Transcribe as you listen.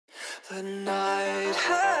The night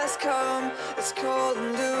has come, it's cold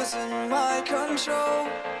and losing my control.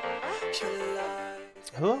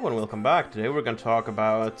 Hello and welcome back. Today we're going to talk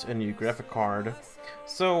about a new graphic card.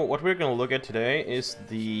 So what we're going to look at today is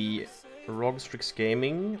the ROG Strix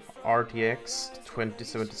Gaming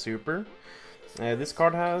RTX2070 Super. This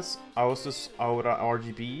card has Asus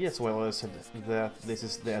RGB as well as this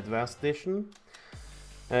is the Advanced Edition.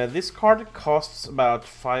 This card costs about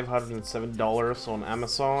 $507 on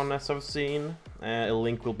Amazon, as I've seen. A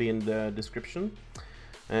link will be in the description.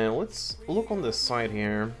 Let's look on the side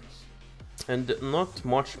here, and not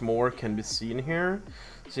much more can be seen here.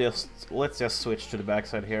 Let's just switch to the back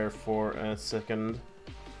side here for a second.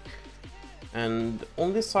 And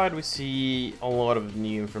on this side we see a lot of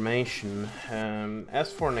new information.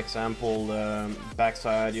 As for an example, the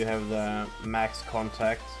backside you have the max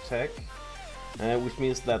contact tech. Which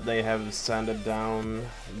means that they have sanded down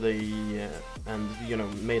the and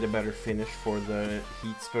made a better finish for the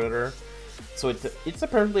heat spreader. So it's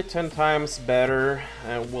apparently 10 times better,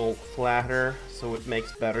 well, flatter, so it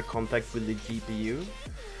makes better contact with the GPU.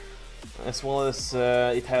 As well as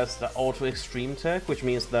it has the auto extreme tech, which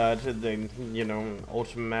means that they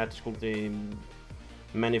automatically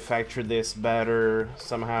manufacture this better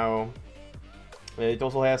somehow. It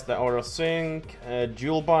also has the auto sync,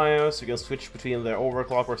 dual BIOS. You can switch between the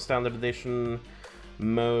overclock or standard edition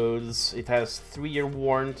modes. It has 3-year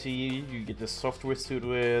warranty. You get the software suit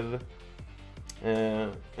with,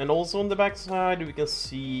 and also on the back side we can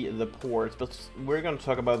see the ports, but we're going to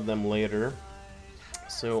talk about them later.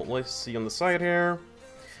 So let's see on the side here.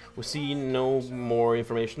 We see no more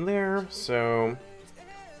information there. So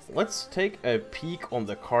let's take a peek on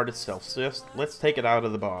the card itself. So let's take it out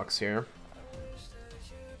of the box here.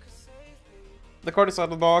 The card is out of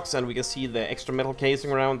the box, and we can see the extra metal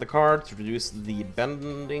casing around the card to reduce the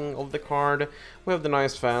bending of the card. We have the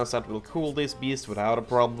nice fans that will cool this beast without a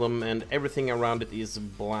problem, and everything around it is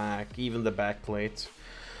black, even the backplate.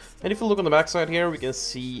 And if you look on the backside here, we can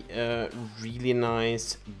see a really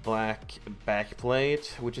nice black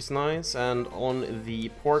backplate, which is nice. And on the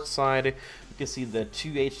port side, you can see the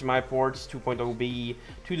 2 HDMI ports, 2.0B,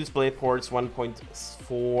 2 display ports,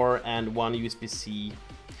 1.4, and 1 USB-C.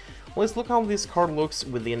 Let's look how this card looks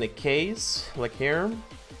within a case, like here.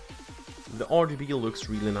 The RGB looks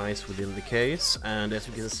really nice within the case, and as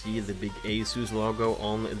you can see, the big Asus logo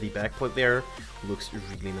on the backplate there looks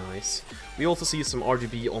really nice. We also see some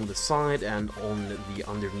RGB on the side and on the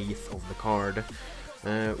underneath of the card.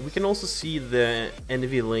 We can also see the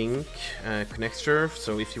NVLink connector,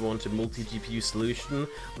 so if you want a multi-GPU solution,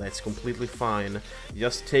 that's completely fine.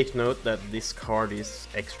 Just take note that this card is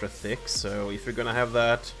extra thick, so if you're gonna have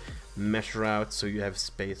that, measure out so you have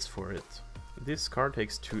space for it. This card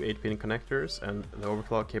takes 2 8-pin connectors, and the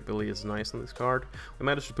overclock capability is nice on this card. We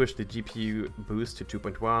managed to push the GPU boost to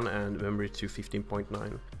 2.1 and memory to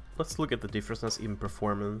 15.9. Let's look at the differences in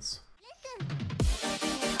performance.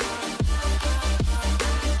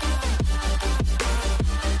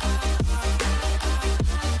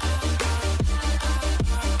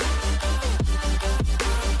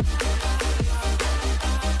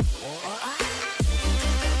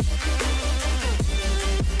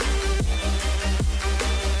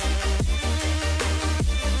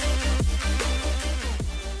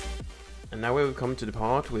 Now we will come to the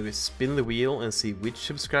part where we spin the wheel and see which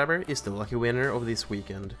subscriber is the lucky winner of this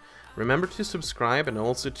weekend. Remember to subscribe and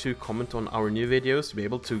also to comment on our new videos to be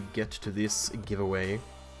able to get to this giveaway.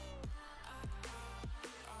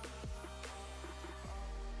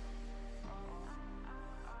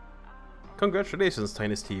 Congratulations,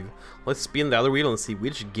 Tiny Steve. Let's spin the other wheel and see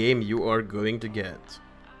which game you are going to get.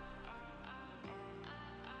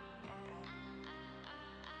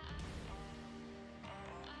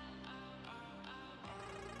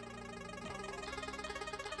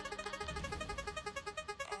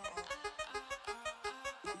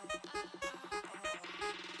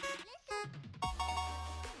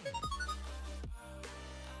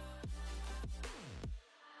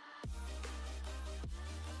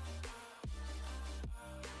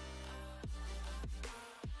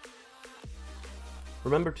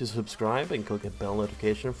 Remember to subscribe and click a bell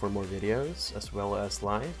notification for more videos, as well as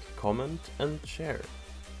like, comment and share.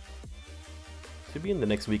 To be in the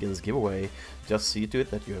next weekend's giveaway, just see to it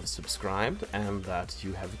that you have subscribed and that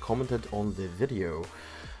you have commented on the video.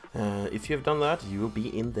 If you have done that, you will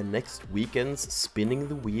be in the next weekend's Spinning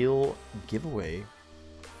the Wheel giveaway.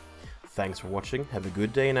 Thanks for watching, have a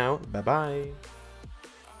good day now, bye bye!